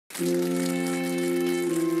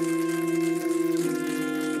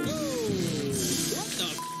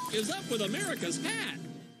Is up with America's hat?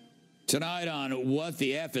 Tonight on What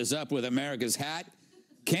the F is Up with America's Hat,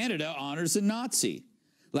 Canada honors a Nazi.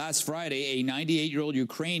 Last Friday, a 98-year-old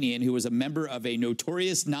Ukrainian who was a member of a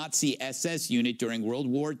notorious Nazi SS unit during World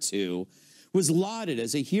War II was lauded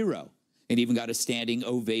as a hero and even got a standing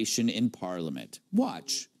ovation in Parliament.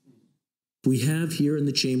 Watch. We have here in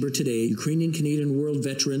the chamber today a Ukrainian-Canadian war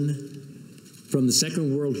veteran from the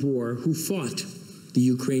Second World War who fought the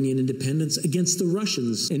Ukrainian independence against the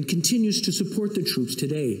Russians and continues to support the troops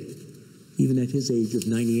today, even at his age of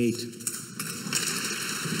 98.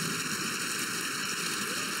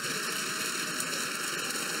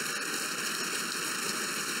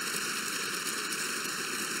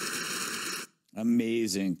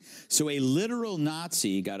 Amazing. So a literal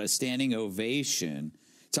Nazi got a standing ovation.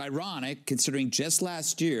 It's ironic, considering just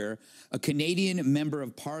last year, a Canadian member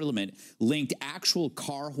of Parliament linked actual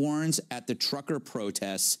car horns at the trucker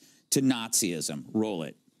protests to Nazism. Roll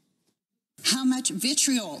it. How much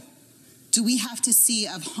vitriol do we have to see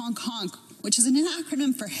of honk honk, which is an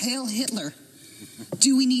acronym for Hail Hitler,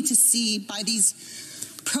 do we need to see by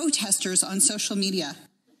these protesters on social media?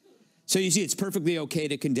 So you see, it's perfectly okay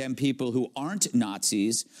to condemn people who aren't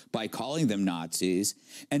Nazis by calling them Nazis.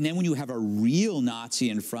 And then when you have a real Nazi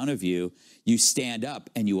in front of you, you stand up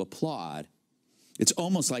and you applaud. It's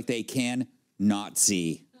almost like they can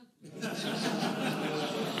Nazi.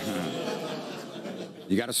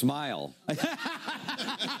 You got to smile.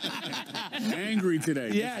 Angry today.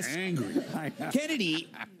 Yes. Just angry.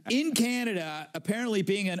 Kennedy, in Canada, apparently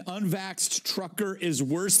being an unvaxxed trucker is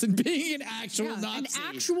worse than being an actual Nazi. An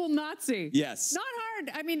actual Nazi. Yes. Not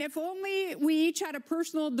hard. I mean, if only we each had a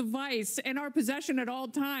personal device in our possession at all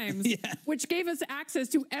times, which gave us access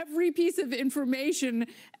to every piece of information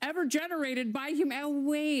ever generated by human. Oh,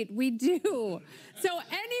 wait, we do. So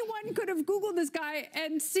anyone could have Googled this guy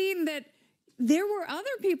and seen that there were other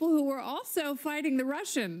people who were also fighting the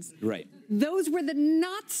Russians. Right. Those were the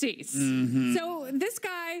Nazis. Mm-hmm. So this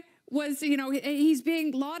guy was, you know, he's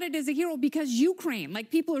being lauded as a hero because Ukraine.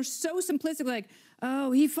 Like, people are so simplistic, like,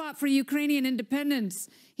 oh, he fought for Ukrainian independence.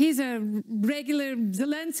 He's a regular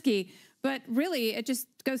Zelensky. But really, it just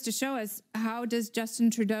goes to show us, how does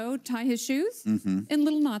Justin Trudeau tie his shoes? Mm-hmm. In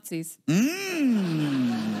little Nazis.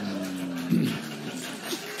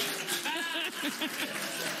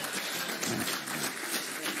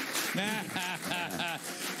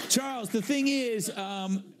 Charles, the thing is,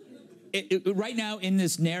 right now in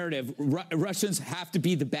this narrative, Russians have to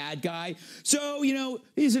be the bad guy. So, you know,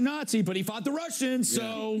 he's a Nazi, but he fought the Russians,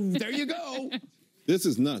 so there you go. This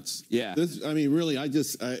is nuts. Yeah. This, I mean, really,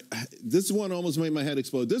 this one almost made my head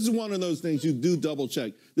explode. This is one of those things you do double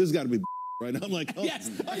check. This has got to be right? I'm like, oh. Yes,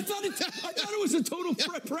 I thought it was a total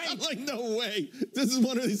prank. I'm like, no way. This is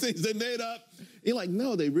one of these things they made up. You're like,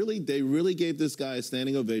 no, they really gave this guy a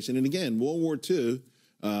standing ovation. And again, World War II,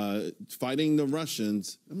 fighting the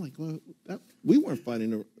Russians. I'm like, well, we weren't fighting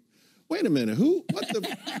the. Wait a minute, who? What the?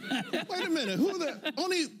 Wait a minute, who the?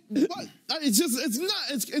 Only what? It's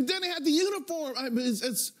not. And then they had the uniform. I mean,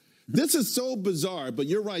 this is so bizarre. But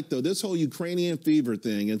you're right, though. This whole Ukrainian fever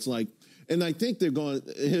thing. It's like, and I think they're going.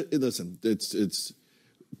 Listen, it's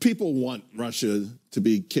people want Russia to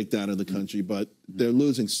be kicked out of the country, but they're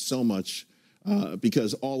losing so much.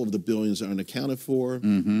 Because all of the billions aren't accounted for.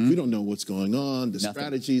 We don't know what's going on. The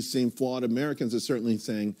strategies seem flawed. Americans are certainly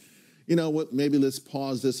saying, you know what, maybe let's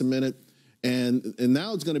pause this a minute. And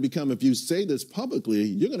now it's going to become, if you say this publicly,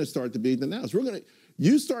 you're going to start to be denounced.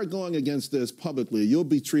 You start going against this publicly, you'll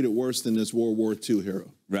be treated worse than this World War II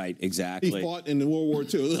hero. Right, exactly. He fought in World War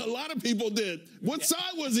II. A lot of people did. What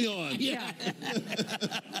side was he on? Yeah.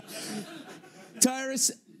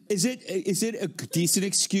 Tyrus, is it a decent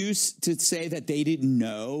excuse to say that they didn't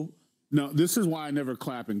know? No, this is why I never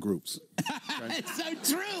clap in groups. Okay? It's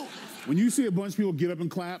so true. When you see a bunch of people get up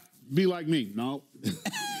and clap, be like me. No.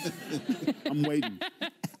 I'm waiting.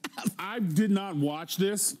 I did not watch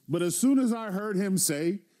this, but as soon as I heard him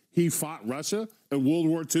say he fought Russia in World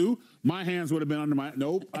War II, my hands would have been under my,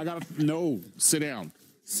 nope, no, sit down.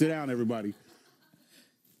 Sit down, everybody.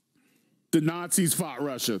 The Nazis fought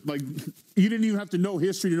Russia. Like, you didn't even have to know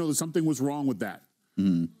history to know that something was wrong with that.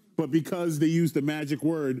 But because they used the magic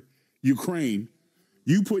word, Ukraine,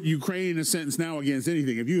 you put Ukraine in a sentence now against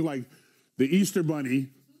anything. If you like, the Easter Bunny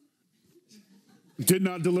did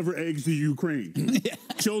not deliver eggs to Ukraine.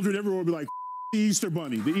 Children everywhere would be like, the Easter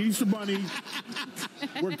Bunny. The Easter Bunny,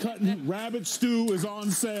 we're cutting, rabbit stew is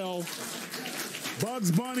on sale.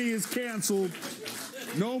 Bugs Bunny is canceled.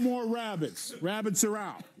 No more rabbits. Rabbits are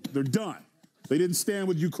out. They're done. They didn't stand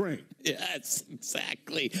with Ukraine. Yes,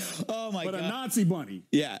 exactly. Oh my God. But a Nazi bunny.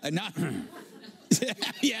 Yeah, a Nazi.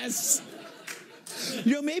 Yes.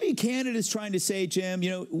 You know, maybe Canada's trying to say, Jim, you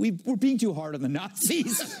know, we're being too hard on the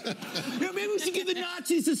Nazis. You know, maybe we should give the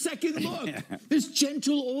Nazis a second look. This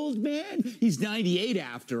gentle old man, he's 98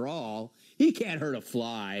 after all. He can't hurt a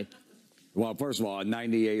fly. Well, first of all, a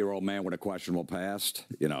 98-year-old man with a questionable past,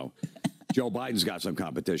 you know, Joe Biden's got some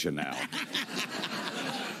competition now.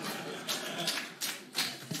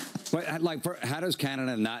 But like, how does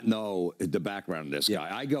Canada not know the background of this guy?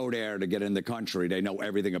 I go there to get in the country. They know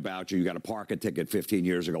everything about you. You got a parking ticket 15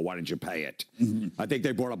 years ago. Why didn't you pay it? I think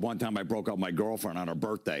they brought up one time I broke up my girlfriend on her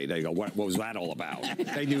birthday. They go, what was that all about?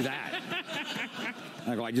 They knew that.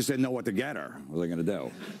 I go, I just didn't know what to get her. What are they going to do?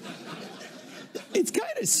 It's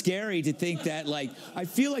kind of scary to think that, like, I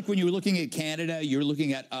feel like when you're looking at Canada, you're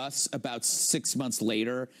looking at us about 6 months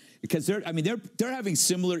later, because they're having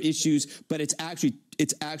similar issues, but it's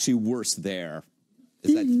actually worse there.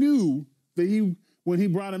 He knew that when he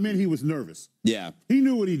brought him in, he was nervous. Yeah. He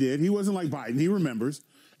knew what he did. He wasn't like Biden. He remembers.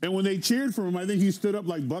 And when they cheered for him, I think he stood up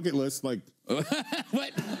like bucket list, like.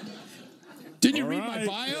 What? Didn't you read my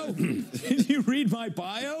bio? Didn't you read my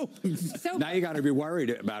bio? So Now you got to be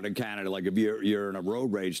worried about in Canada. Like if you're in a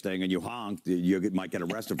road rage thing and you honk, you might get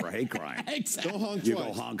arrested for hate crime. Exactly. Don't honk You twice.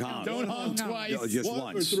 go honk honk. Don't honk twice. No, just One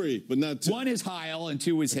once. or three, but not two. One is Heil and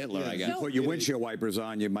two is Hitler, I guess. So- Put your windshield wipers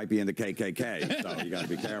on, you might be in the KKK. So you got to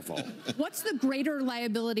be careful. what's the greater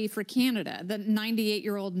liability for Canada, the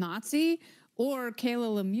 98-year-old Nazi or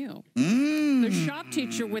Kayla Lemieux? The shop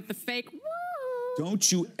teacher with the fake.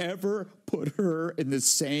 Don't you ever put her in the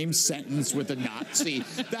same sentence with a Nazi.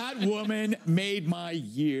 That woman made my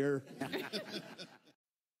year.